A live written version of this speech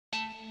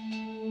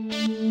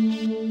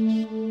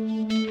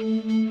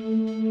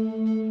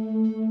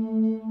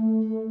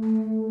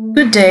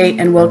Good day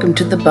and welcome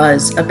to The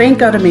Buzz, a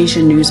bank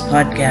automation news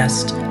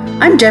podcast.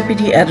 I'm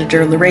Deputy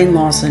Editor Lorraine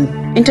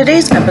Lawson. In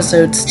today's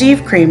episode,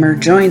 Steve Kramer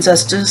joins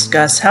us to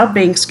discuss how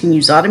banks can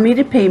use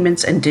automated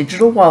payments and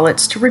digital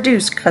wallets to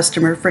reduce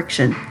customer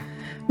friction.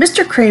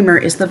 Mr. Kramer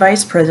is the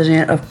Vice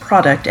President of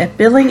Product at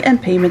billing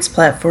and payments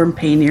platform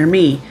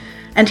PayNearMe,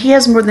 and he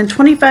has more than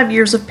 25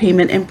 years of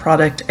payment and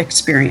product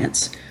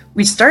experience.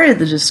 We started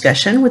the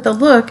discussion with a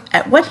look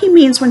at what he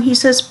means when he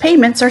says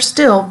payments are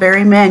still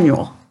very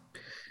manual.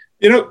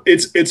 You know,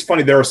 it's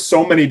funny. There are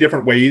so many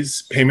different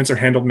ways payments are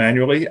handled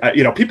manually.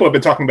 People have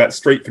been talking about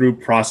straight through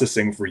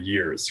processing for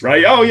years,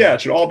 right? Oh, yeah,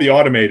 it should all be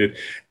automated.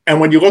 And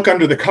when you look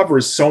under the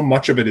covers, so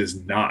much of it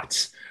is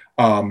not.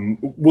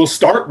 We'll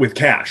start with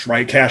cash,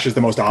 right? Cash is the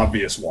most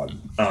obvious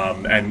one.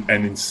 And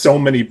in so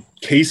many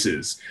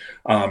cases,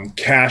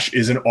 cash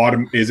is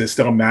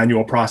still a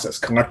manual process.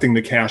 Collecting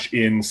the cash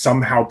in,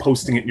 somehow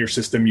posting it in your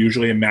system,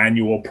 usually a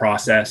manual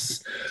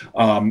process,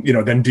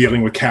 then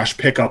dealing with cash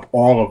pickup,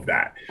 all of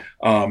that.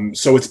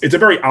 So it's a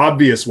very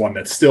obvious one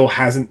that still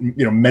hasn't,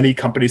 many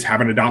companies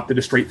haven't adopted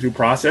a straight through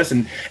process.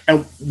 And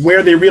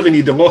where they really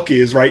need to look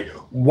is, right,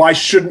 why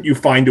shouldn't you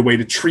find a way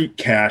to treat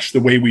cash the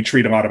way we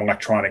treat a lot of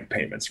electronic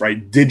payments,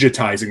 right?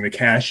 Digitizing the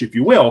cash, if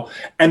you will,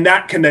 and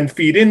that can then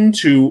feed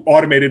into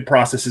automated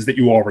processes that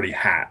you already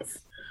have.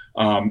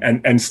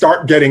 And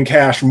start getting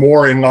cash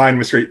more in line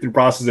with straight through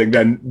processing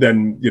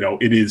than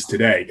it is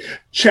today.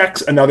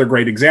 Checks, another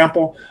great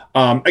example.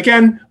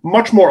 Again,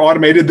 much more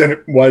automated than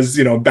it was,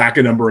 back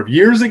a number of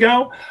years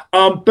ago.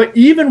 But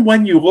even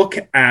when you look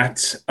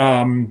at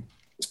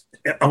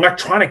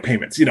electronic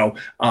payments,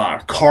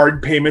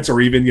 card payments,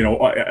 or even,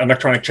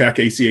 electronic check,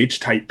 ACH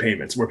type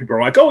payments, where people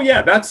are like, oh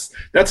yeah, that's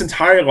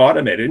entirely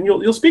automated. And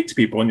you'll speak to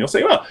people and you'll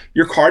say, well,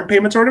 your card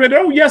payments are automated.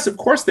 Oh yes, of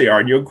course they are.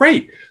 And you're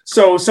great.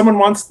 So someone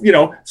wants,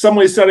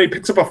 somebody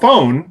picks up a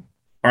phone.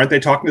 Aren't they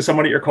talking to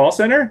someone at your call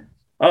center?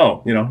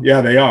 Oh,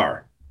 yeah, they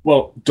are.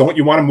 Well, don't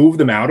you want to move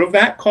them out of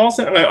that call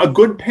center? A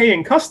good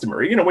paying customer,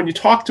 when you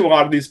talk to a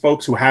lot of these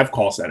folks who have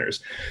call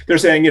centers, they're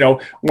saying,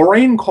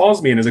 Lorraine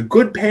calls me and is a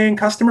good paying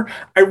customer.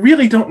 I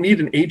really don't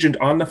need an agent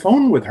on the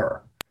phone with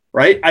her,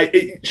 right?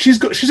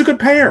 She's a good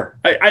payer.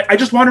 I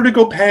just want her to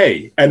go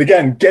pay. And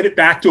again, get it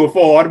back to a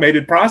full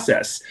automated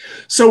process.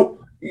 So,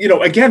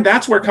 again,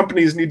 that's where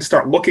companies need to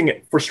start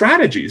looking for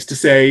strategies to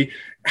say,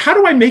 how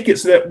do I make it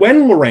so that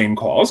when Lorraine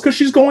calls, because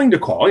she's going to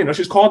call,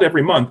 she's called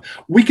every month,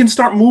 we can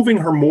start moving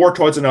her more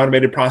towards an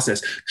automated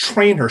process,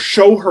 train her,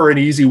 show her an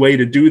easy way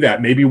to do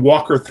that, maybe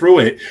walk her through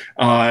it.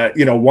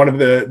 One of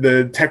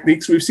the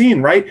techniques we've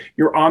seen, right?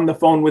 You're on the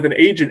phone with an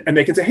agent and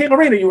they can say, hey,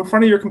 Lorraine, are you in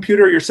front of your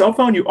computer or your cell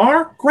phone? You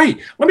are?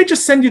 Great. Let me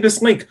just send you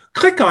this link.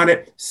 Click on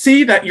it.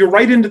 See that you're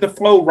right into the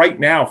flow right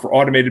now for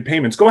automated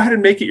payments. Go ahead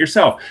and make it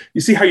yourself.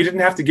 You see how you didn't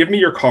have to give me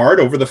your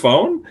card over the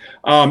phone?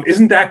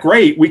 Isn't that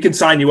great? We can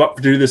sign you up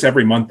to do this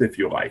every month if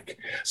you like.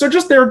 So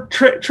just there are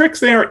tricks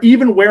there,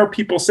 even where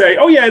people say,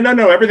 oh yeah,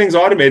 no, everything's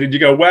automated. You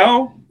go,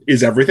 well,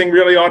 is everything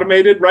really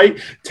automated, right?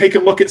 Take a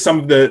look at some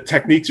of the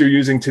techniques you're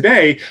using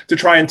today to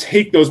try and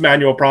take those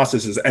manual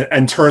processes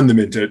and turn them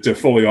into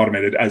fully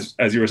automated, as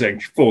you were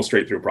saying, full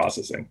straight through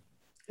processing.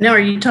 Now, are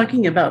you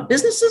talking about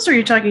businesses or are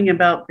you talking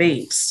about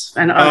banks?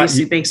 And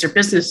obviously banks are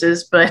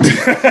businesses, but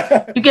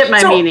you get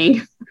my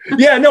meaning.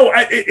 Yeah, no,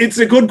 it's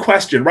a good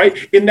question, right?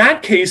 In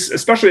that case,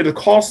 especially at the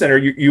call center,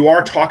 you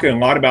are talking a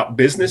lot about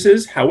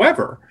businesses.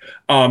 However,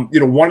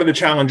 one of the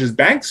challenges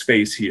banks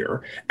face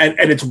here, and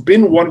it's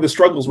been one of the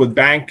struggles with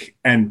bank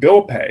and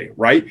bill pay,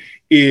 right,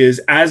 is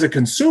as a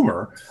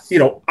consumer,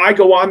 I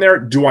go on there.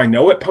 Do I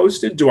know it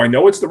posted? Do I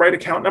know it's the right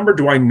account number?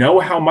 Do I know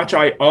how much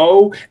I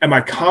owe? Am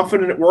I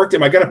confident it worked?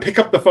 Am I going to pick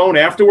up the phone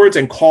afterwards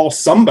and call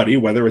somebody,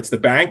 whether it's the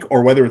bank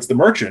or whether it's the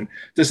merchant,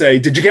 to say,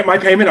 did you get my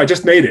payment? I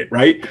just made it,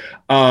 right?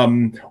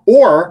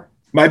 Or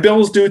my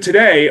bill's due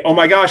today. Oh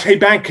my gosh, hey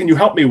bank, can you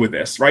help me with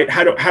this, right?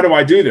 How do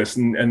I do this?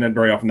 And then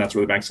very often that's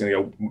where the bank's going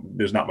to go,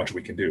 there's not much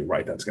we can do,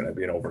 right? That's going to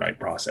be an overnight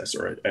process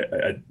or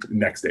a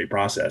next day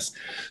process.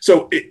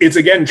 So it's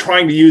again,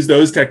 trying to use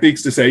those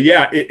techniques to say,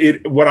 yeah,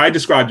 what I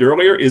described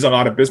earlier is a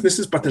lot of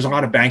businesses, but there's a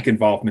lot of bank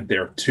involvement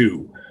there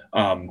too.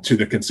 To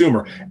the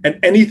consumer, and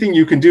anything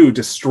you can do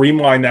to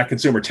streamline that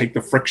consumer, take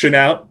the friction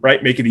out,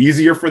 right? Make it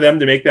easier for them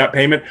to make that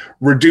payment,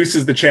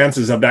 reduces the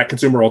chances of that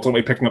consumer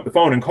ultimately picking up the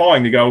phone and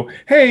calling to go,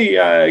 hey,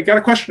 I got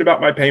a question about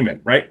my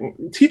payment, right?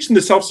 Teach them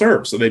to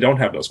self-serve so they don't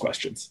have those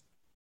questions.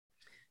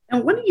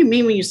 And what do you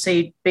mean when you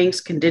say banks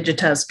can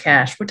digitize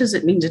cash? What does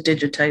it mean to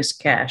digitize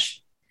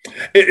cash?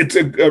 It's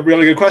a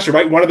really good question,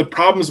 right? One of the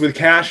problems with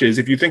cash is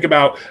if you think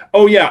about,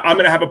 oh yeah, I'm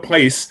going to have a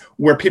place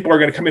where people are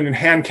going to come in and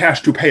hand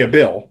cash to pay a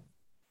bill,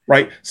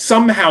 right?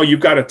 Somehow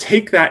you've got to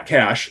take that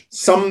cash,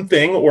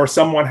 something or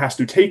someone has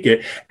to take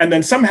it, and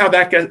then somehow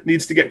that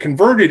needs to get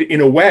converted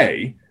in a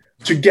way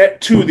to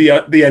get to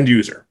the end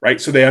user, right?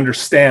 So they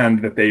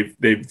understand that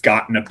they've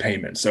gotten a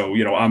payment. So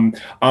I'm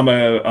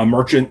a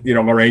merchant,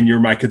 Lorraine, you're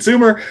my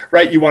consumer,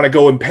 right? You want to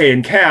go and pay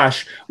in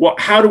cash. Well,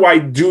 how do I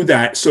do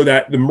that so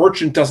that the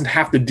merchant doesn't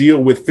have to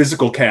deal with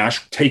physical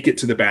cash, take it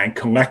to the bank,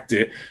 collect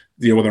it,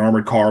 deal with an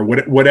armored car,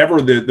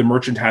 whatever the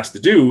merchant has to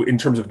do in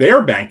terms of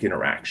their bank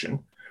interaction,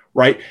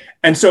 right?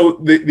 And so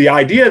the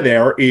idea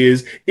there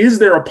is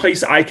there a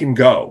place I can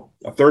go?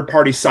 A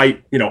third-party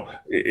site,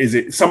 is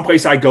it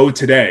someplace I go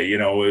today,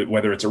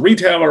 whether it's a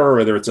retailer or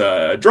whether it's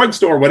a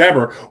drugstore,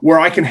 whatever, where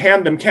I can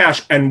hand them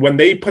cash. And when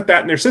they put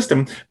that in their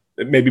system,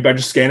 maybe by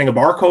just scanning a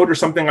barcode or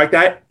something like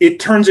that, it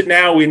turns it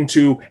now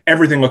into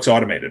everything looks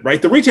automated,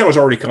 right? The retailer's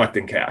already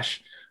collecting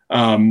cash.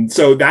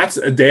 So that's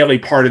a daily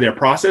part of their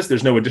process.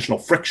 There's no additional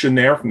friction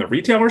there from the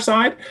retailer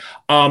side.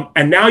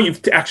 And now you've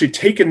actually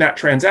taken that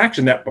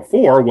transaction that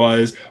before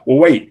was, well,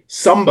 wait,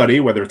 somebody,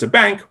 whether it's a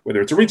bank,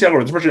 whether it's a retailer,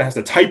 or the merchant has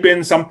to type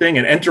in something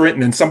and enter it.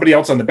 And then somebody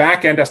else on the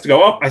back end has to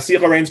go, oh, I see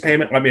Lorraine's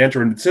payment. Let me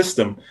enter into the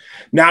system.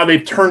 Now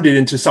they've turned it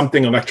into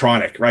something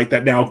electronic, right?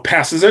 That now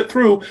passes it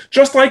through,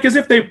 just like as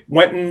if they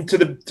went into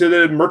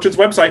the merchant's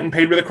website and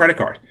paid with a credit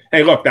card.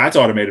 Hey, look, that's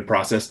automated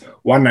process.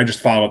 Why don't I just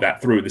follow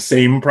that through? The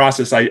same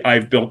process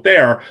I've built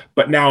there,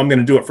 but now I'm going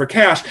to do it for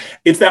cash.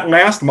 It's that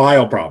last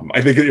mile problem,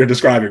 I think, that you're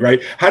describing,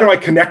 right? How do I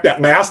connect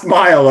that last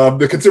mile of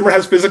the consumer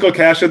has physical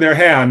cash in their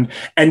hand,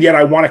 and yet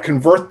I want to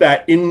convert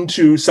that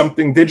into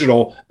something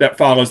digital that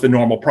follows the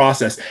normal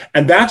process?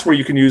 And that's where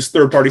you can use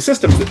third-party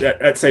systems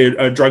at say,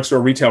 a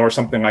drugstore, retailer, or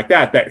something like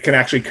that can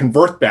actually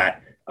convert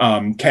that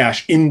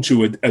cash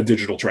into a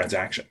digital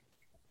transaction.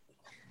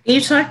 You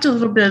talked a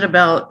little bit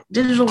about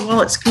digital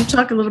wallets. Can you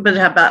talk a little bit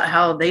about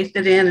how they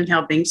fit in and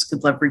how banks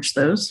could leverage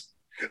those?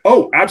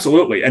 Oh,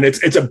 absolutely. And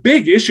it's a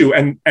big issue.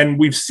 And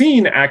we've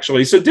seen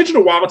actually, so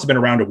digital wallets have been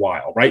around a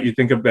while, right? You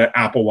think of the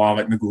Apple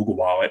wallet and the Google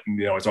wallet, and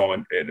it's all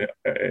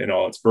in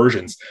all its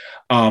versions.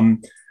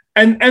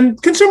 And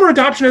consumer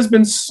adoption has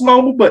been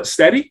slow but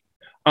steady.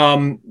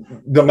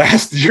 The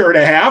last year and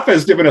a half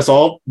has given us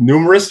all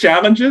numerous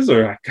challenges,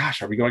 or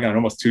gosh, are we going on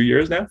almost 2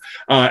 years now?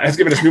 Has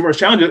given us numerous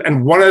challenges.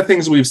 And one of the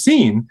things we've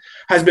seen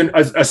has been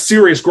a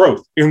serious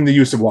growth in the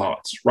use of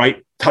wallets,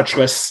 right?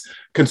 Touchless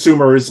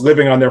consumers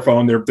living on their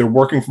phone, they're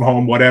working from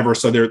home, whatever.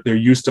 So they're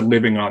used to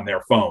living on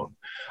their phone.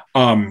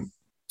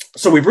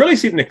 So we've really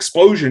seen an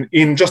explosion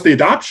in just the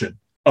adoption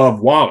of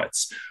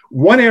wallets.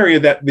 One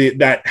area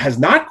that has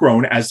not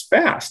grown as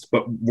fast,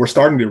 but we're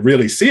starting to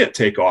really see it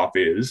take off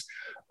is,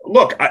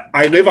 look,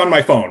 I live on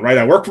my phone, right?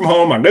 I work from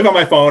home. I live on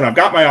my phone. I've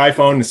got my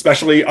iPhone,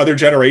 especially other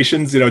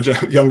generations,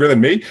 younger than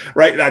me,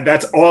 right?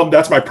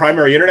 That's my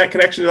primary internet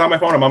connection is on my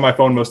phone. I'm on my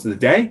phone most of the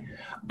day.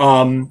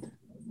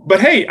 But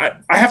hey,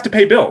 I have to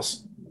pay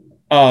bills.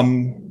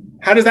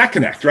 How does that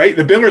connect, right?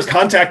 The biller is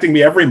contacting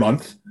me every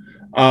month,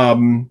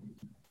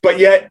 but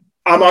yet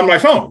I'm on my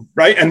phone,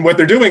 right? And what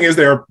they're doing is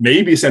they're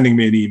maybe sending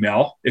me an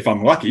email if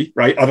I'm lucky,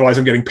 right? Otherwise,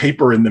 I'm getting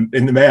paper in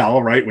the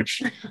mail, right?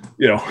 Which,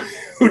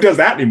 who does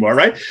that anymore,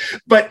 right?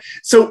 But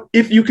so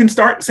if you can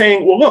start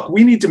saying, well, look,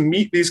 we need to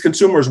meet these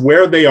consumers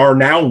where they are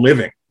now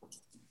living,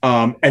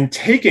 and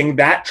taking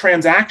that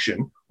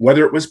transaction,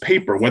 whether it was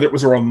paper, whether it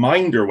was a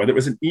reminder, whether it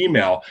was an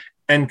email,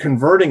 and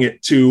converting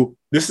it to,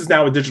 this is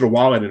now a digital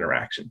wallet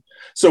interaction.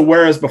 So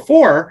whereas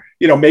before,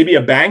 maybe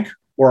a bank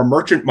or a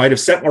merchant might have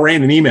sent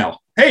Lorraine an email,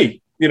 hey,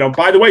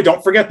 by the way,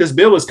 don't forget this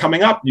bill is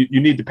coming up.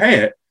 You need to pay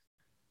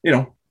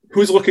it.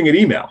 Who's looking at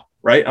email,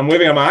 right? I'm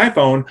living on my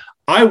iPhone.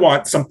 I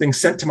want something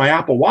sent to my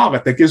Apple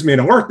Wallet that gives me an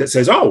alert that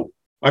says, oh,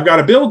 I've got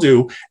a bill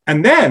due.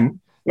 And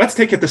then let's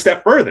take it a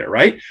step further,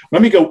 right?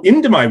 Let me go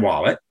into my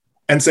wallet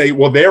and say,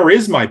 well, there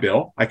is my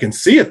bill. I can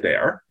see it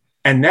there.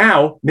 And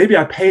now maybe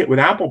I pay it with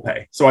Apple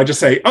Pay. So I just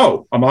say,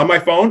 oh, I'm on my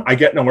phone. I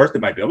get an alert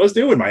that my bill is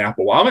due in my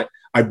Apple Wallet.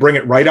 I bring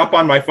it right up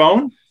on my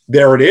phone.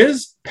 There it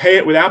is. Pay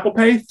it with Apple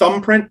Pay,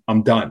 thumbprint,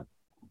 I'm done.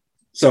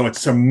 So it's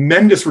a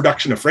tremendous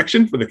reduction of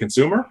friction for the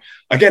consumer.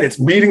 Again, it's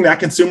meeting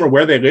that consumer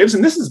where they live.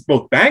 And this is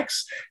both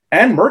banks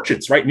and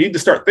merchants, right? Need to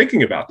start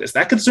thinking about this.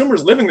 That consumer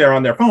is living there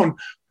on their phone.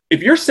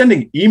 If you're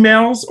sending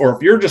emails or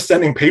if you're just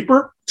sending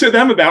paper to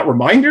them about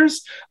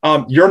reminders,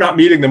 you're not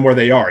meeting them where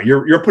they are.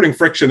 You're putting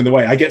friction in the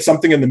way. I get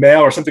something in the mail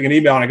or something in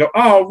email and I go,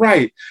 oh,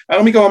 right.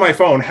 Let me go on my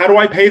phone. How do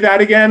I pay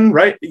that again?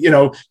 Right.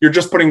 You're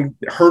just putting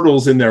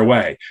hurdles in their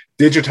way.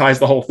 Digitize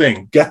the whole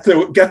thing. Get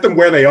them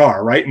where they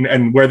are, right?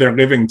 And where they're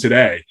living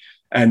today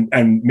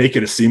and make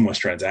it a seamless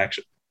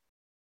transaction.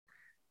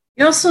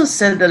 You also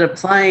said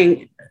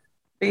that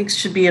banks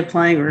should be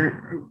applying,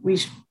 or we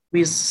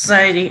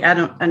society,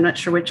 I'm not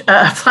sure which,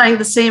 applying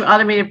the same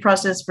automated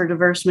process for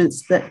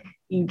disbursements that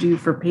you do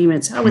for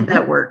payments. How would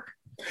that work?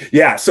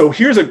 Yeah, so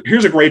here's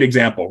a great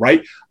example,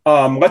 right?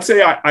 Let's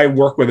say I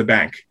work with a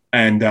bank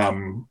and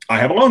I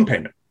have a loan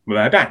payment with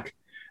my bank.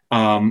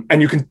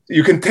 And you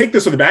can take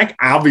this with a bank.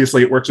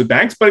 Obviously, it works with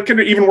banks, but it can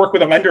even work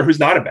with a lender who's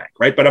not a bank,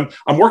 right? But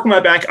I'm working with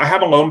my bank. I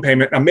have a loan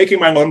payment. I'm making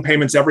my loan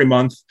payments every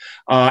month,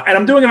 and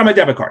I'm doing it on my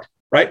debit card,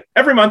 right?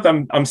 Every month,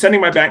 I'm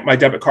sending my bank my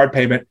debit card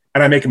payment,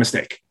 and I make a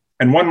mistake.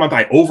 And one month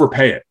I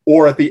overpay it,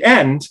 or at the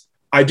end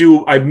I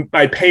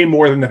pay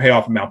more than the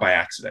payoff amount by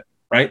accident,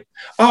 right?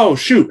 Oh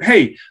shoot,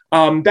 hey,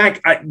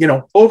 bank, I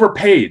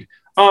overpaid.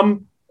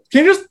 Can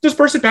you just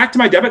disperse it back to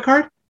my debit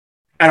card?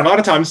 And a lot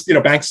of times,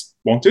 banks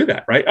won't do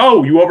that, right?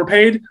 Oh, you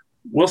overpaid?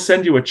 We'll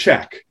send you a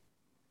check.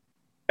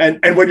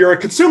 And when you're a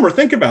consumer,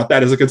 think about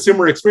that as a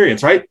consumer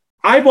experience, right?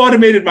 I've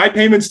automated my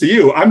payments to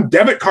you. I'm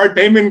debit card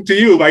payment to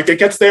you. Like it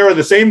gets there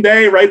the same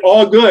day, right?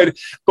 All good.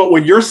 But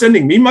when you're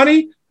sending me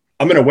money,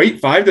 I'm going to wait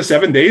 5 to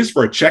 7 days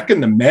for a check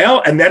in the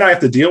mail, and then I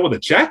have to deal with a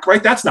check,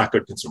 right? That's not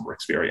good consumer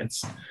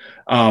experience.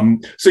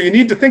 So you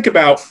need to think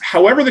about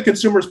however the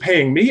consumer is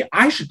paying me,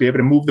 I should be able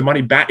to move the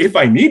money back if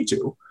I need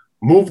to.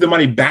 Move the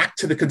money back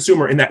to the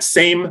consumer in that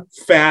same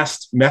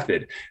fast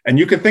method. And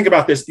you can think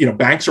about this,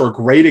 banks are a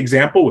great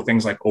example with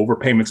things like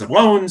overpayments of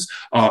loans,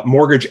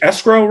 mortgage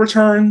escrow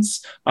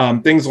returns,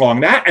 things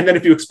along that. And then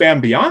if you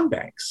expand beyond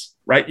banks,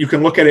 right, you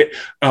can look at it,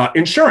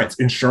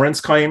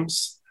 insurance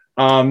claims,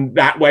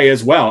 that way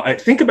as well. I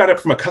think about it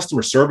from a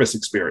customer service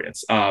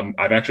experience.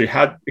 I've actually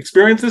had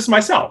experienced this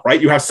myself,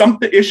 right? You have some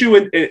issue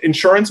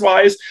insurance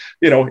wise,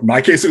 in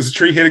my case, it was a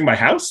tree hitting my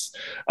house.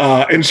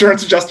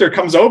 Insurance adjuster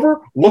comes over,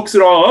 looks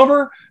it all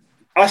over,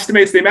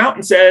 estimates the amount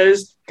and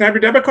says, can I have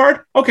your debit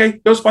card? Okay,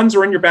 those funds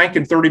are in your bank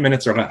in 30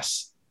 minutes or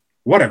less.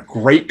 What a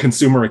great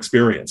consumer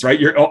experience, right?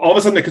 You're all of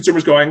a sudden the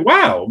consumer's going,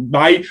 wow,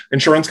 my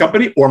insurance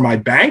company or my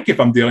bank, if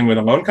I'm dealing with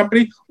a loan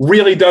company,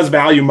 really does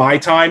value my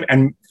time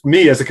and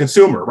me as a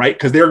consumer, right?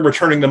 Because they're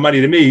returning the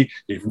money to me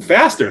even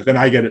faster than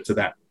I get it to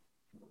them.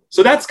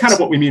 So that's kind of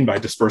what we mean by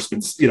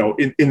disbursements,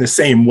 in the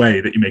same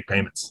way that you make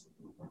payments.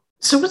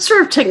 So what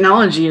sort of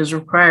technology is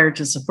required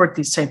to support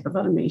these type of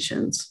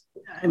automations?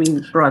 I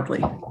mean,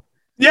 broadly.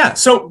 Yeah.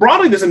 So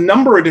broadly, there's a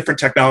number of different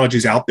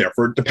technologies out there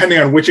for depending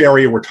on which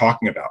area we're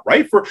talking about,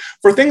 right?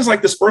 For things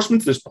like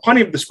disbursements, there's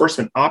plenty of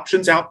disbursement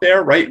options out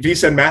there, right?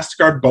 Visa and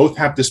MasterCard both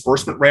have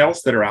disbursement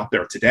rails that are out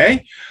there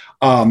today.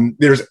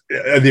 There's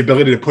the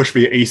ability to push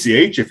via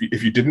ACH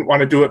if you didn't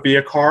want to do it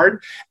via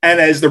card. And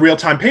as the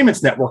real-time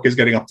payments network is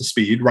getting up to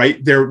speed,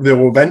 right, there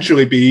will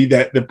eventually be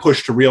the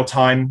push to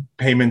real-time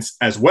payments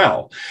as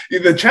well.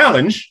 The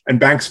challenge, and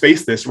banks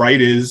face this,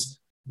 right, is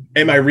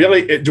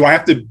do I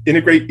have to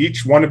integrate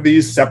each one of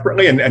these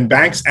separately? And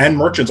banks and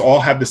merchants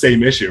all have the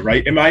same issue,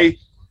 right? Am I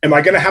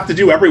going to have to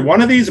do every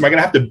one of these? Am I going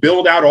to have to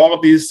build out all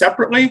of these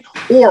separately?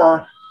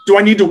 Or do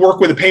I need to work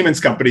with a payments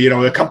company,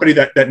 a company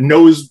that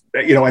knows,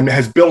 and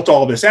has built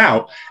all this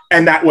out?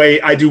 And that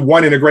way I do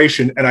one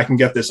integration and I can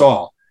get this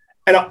all.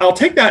 And I'll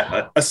take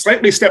that a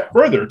slightly step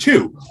further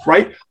too,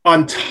 right?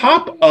 On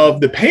top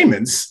of the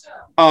payments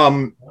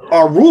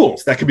are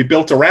rules that can be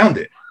built around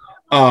it.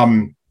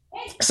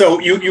 So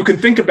you can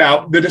think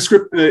about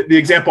the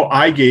example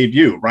I gave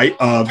you, right?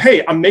 Of,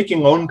 hey, I'm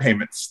making loan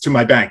payments to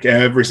my bank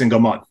every single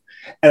month.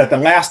 And at the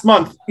last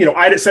month,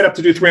 I had it set up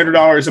to do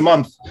 $300 a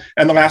month.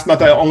 And the last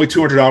month, only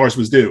 $200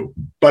 was due.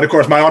 But of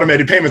course, my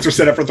automated payments are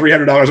set up for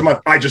 $300 a month.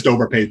 I just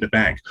overpaid the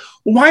bank.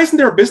 Well, why isn't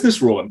there a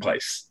business rule in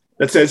place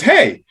that says,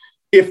 hey,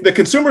 if the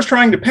consumer's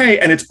trying to pay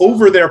and it's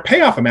over their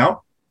payoff amount,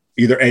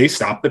 either A,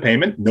 stop the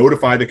payment,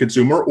 notify the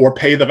consumer, or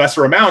pay the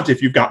lesser amount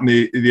if you've gotten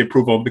the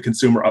approval of the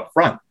consumer up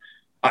front.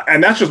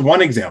 And that's just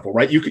one example,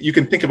 right? You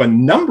can think of a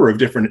number of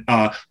different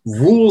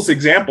rules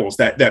examples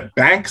that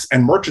banks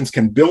and merchants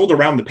can build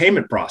around the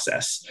payment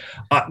process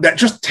that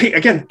just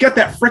get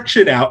that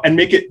friction out and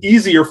make it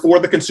easier for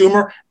the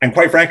consumer and,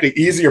 quite frankly,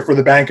 easier for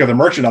the bank or the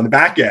merchant on the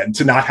back end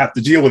to not have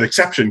to deal with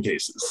exception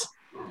cases.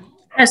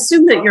 I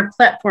assume that your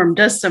platform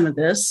does some of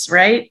this,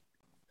 right?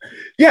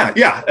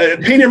 Yeah.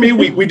 Pay Near Me,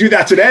 we do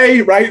that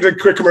today, right? The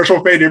quick commercial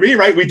for Pay Near Me,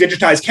 right? We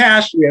digitize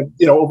cash. We have,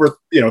 over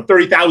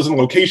 30,000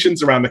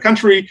 locations around the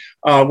country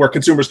where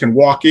consumers can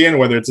walk in,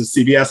 whether it's a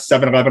CVS,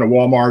 7-Eleven, a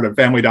Walmart, a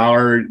Family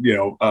Dollar,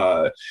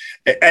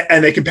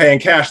 and they can pay in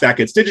cash. That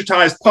gets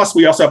digitized. Plus,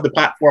 we also have the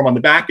platform on the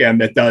back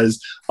end that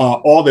does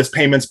all this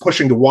payments,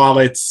 pushing to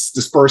wallets,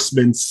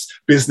 disbursements,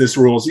 business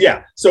rules.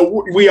 Yeah.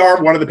 So we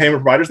are one of the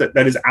payment providers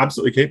that is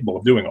absolutely capable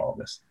of doing all of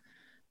this.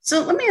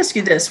 So let me ask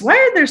you this. Why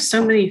are there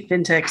so many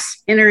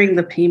fintechs entering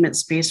the payment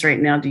space right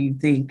now, do you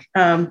think?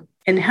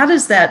 And how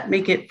does that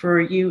make it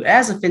for you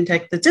as a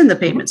fintech that's in the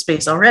payment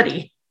space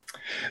already?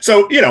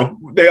 So,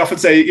 they often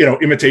say,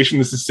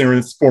 imitation is the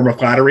sincerest form of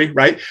flattery,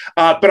 right?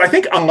 But I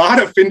think a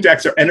lot of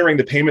fintechs are entering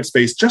the payment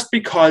space just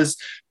because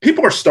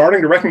people are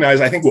starting to recognize,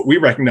 I think what we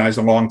recognized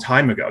a long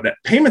time ago, that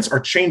payments are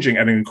changing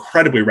at an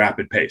incredibly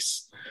rapid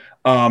pace.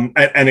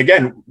 And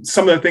again,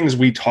 some of the things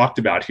we talked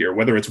about here,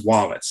 whether it's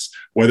wallets,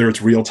 whether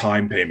it's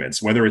real-time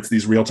payments, whether it's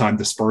these real-time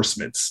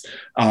disbursements,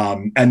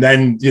 and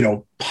then,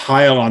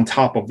 pile on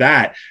top of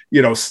that,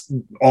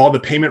 all the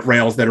payment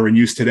rails that are in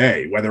use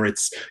today, whether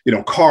it's,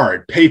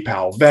 card,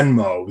 PayPal,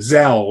 Venmo,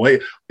 Zelle,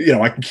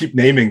 I can keep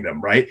naming them,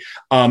 right?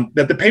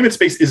 That the payment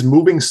space is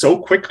moving so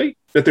quickly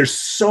that there's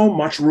so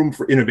much room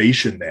for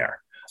innovation there.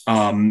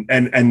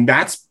 And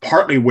that's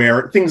partly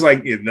where things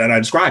like that I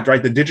described,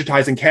 right? The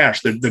digitizing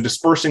cash, the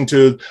dispersing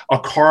to a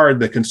card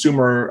the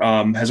consumer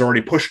has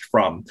already pushed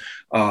from,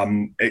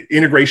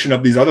 integration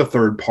of these other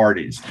third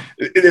parties.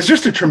 There's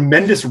just a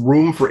tremendous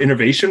room for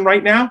innovation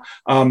right now.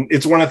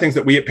 It's one of the things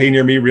that we at Pay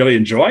Near Me really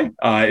enjoy.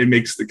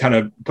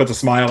 It puts a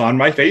smile on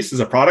my face as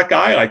a product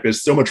guy. Like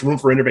there's so much room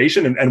for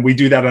innovation, and we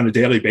do that on a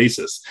daily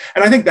basis.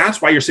 And I think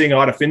that's why you're seeing a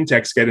lot of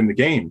fintechs get in the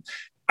game.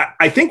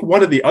 I think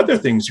one of the other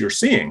things you're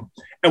seeing,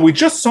 and we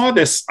just saw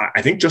this,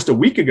 I think just a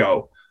week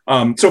ago,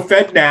 So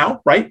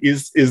FedNow, right,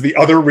 is the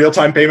other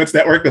real-time payments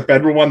network, the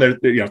federal one, the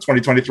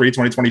 2023,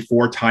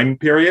 2024 time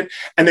period.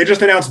 And they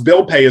just announced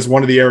bill pay is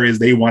one of the areas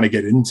they want to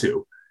get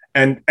into.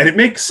 And it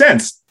makes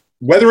sense.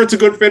 Whether it's a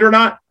good fit or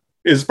not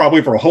is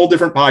probably for a whole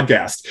different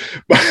podcast.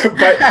 But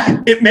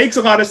it makes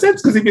a lot of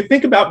sense because if you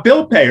think about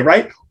bill pay,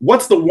 right,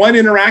 what's the one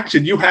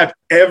interaction you have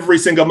every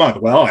single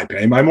month? Well, I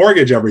pay my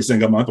mortgage every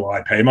single month. Well,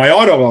 I pay my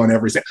auto loan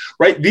every single,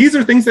 right? These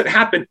are things that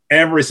happen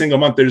every single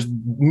month. There's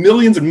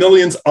millions and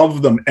millions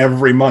of them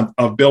every month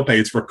of bill pay.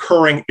 It's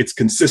recurring. It's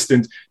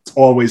consistent. It's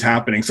always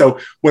happening. So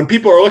when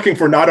people are looking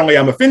for not only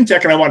I'm a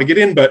fintech and I want to get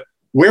in, but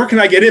where can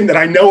I get in that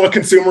I know a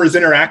consumer is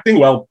interacting?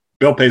 Well,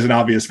 bill pay is an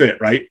obvious fit,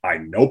 right? I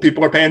know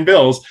people are paying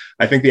bills.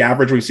 I think the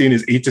average we've seen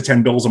is 8 to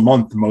 10 bills a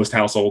month most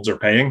households are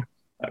paying.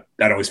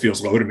 That always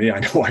feels low to me. I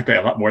know I pay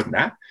a lot more than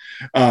that.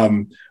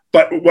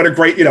 But what a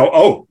great,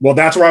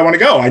 that's where I want to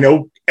go. I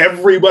know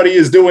everybody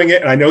is doing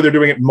it, and I know they're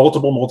doing it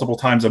multiple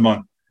times a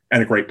month,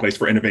 and a great place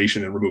for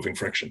innovation and removing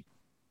friction.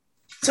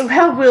 So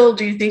how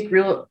do you think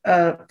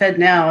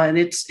FedNow and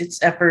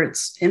its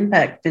efforts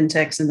impact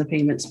fintechs in the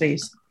payment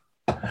space?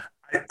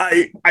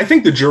 I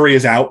think the jury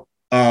is out.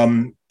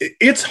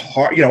 It's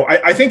hard,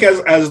 I think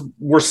as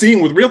we're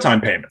seeing with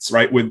real-time payments,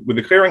 right, with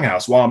the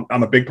clearinghouse, while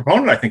I'm a big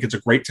proponent, I think it's a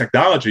great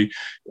technology.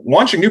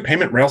 Launching new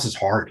payment rails is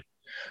hard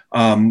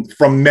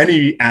from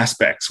many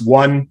aspects.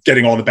 One,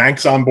 getting all the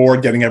banks on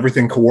board, getting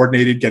everything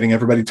coordinated, getting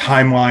everybody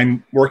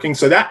timeline working.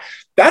 So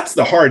that's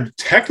the hard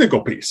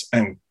technical piece.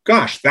 And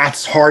gosh,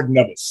 that's hard in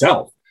of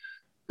itself.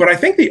 But I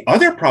think the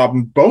other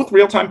problem both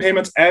real-time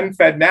payments and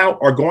FedNow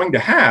are going to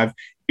have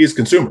is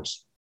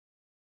consumers,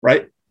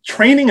 right?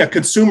 Training a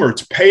consumer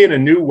to pay in a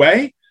new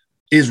way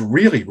is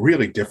really,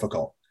 really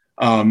difficult.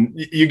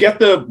 You get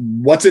the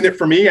what's in it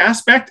for me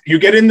aspect. You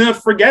get in the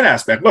forget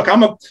aspect. Look,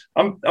 I'm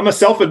a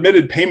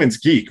self-admitted payments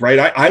geek, right?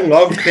 I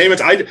love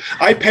payments.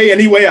 I pay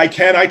any way I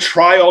can. I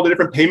try all the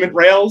different payment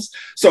rails.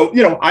 So,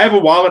 I have a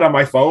wallet on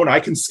my phone. I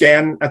can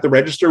scan at the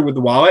register with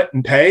the wallet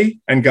and pay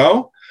and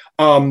go.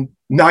 9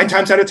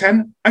 times out of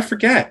 10, I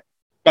forget.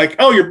 Like,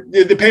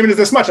 the payment is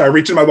this much. I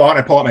reach in my wallet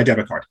and I pull out my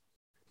debit card.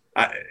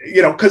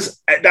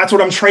 Because that's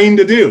what I'm trained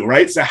to do,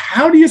 right? So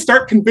how do you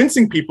start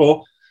convincing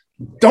people,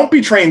 don't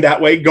be trained that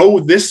way, go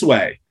this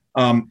way?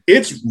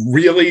 It's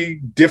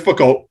really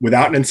difficult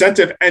without an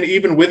incentive, and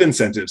even with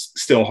incentives,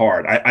 still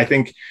hard. I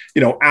think,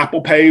 Apple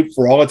Pay,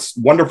 for all its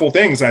wonderful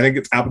things, I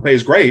think Apple Pay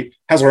is great,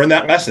 has learned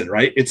that lesson,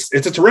 right? It's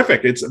a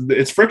terrific,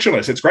 it's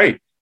frictionless, it's great.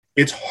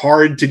 It's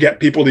hard to get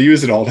people to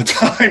use it all the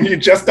time. You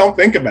just don't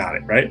think about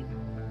it, right?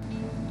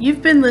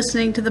 You've been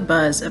listening to The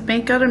Buzz, a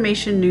Bank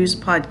Automation News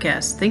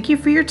podcast. Thank you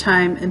for your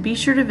time, and be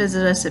sure to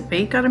visit us at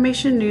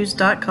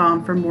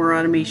bankautomationnews.com for more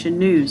automation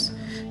news.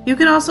 You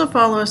can also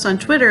follow us on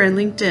Twitter and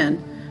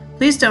LinkedIn.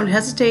 Please don't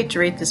hesitate to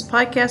rate this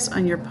podcast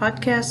on your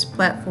podcast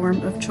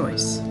platform of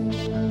choice.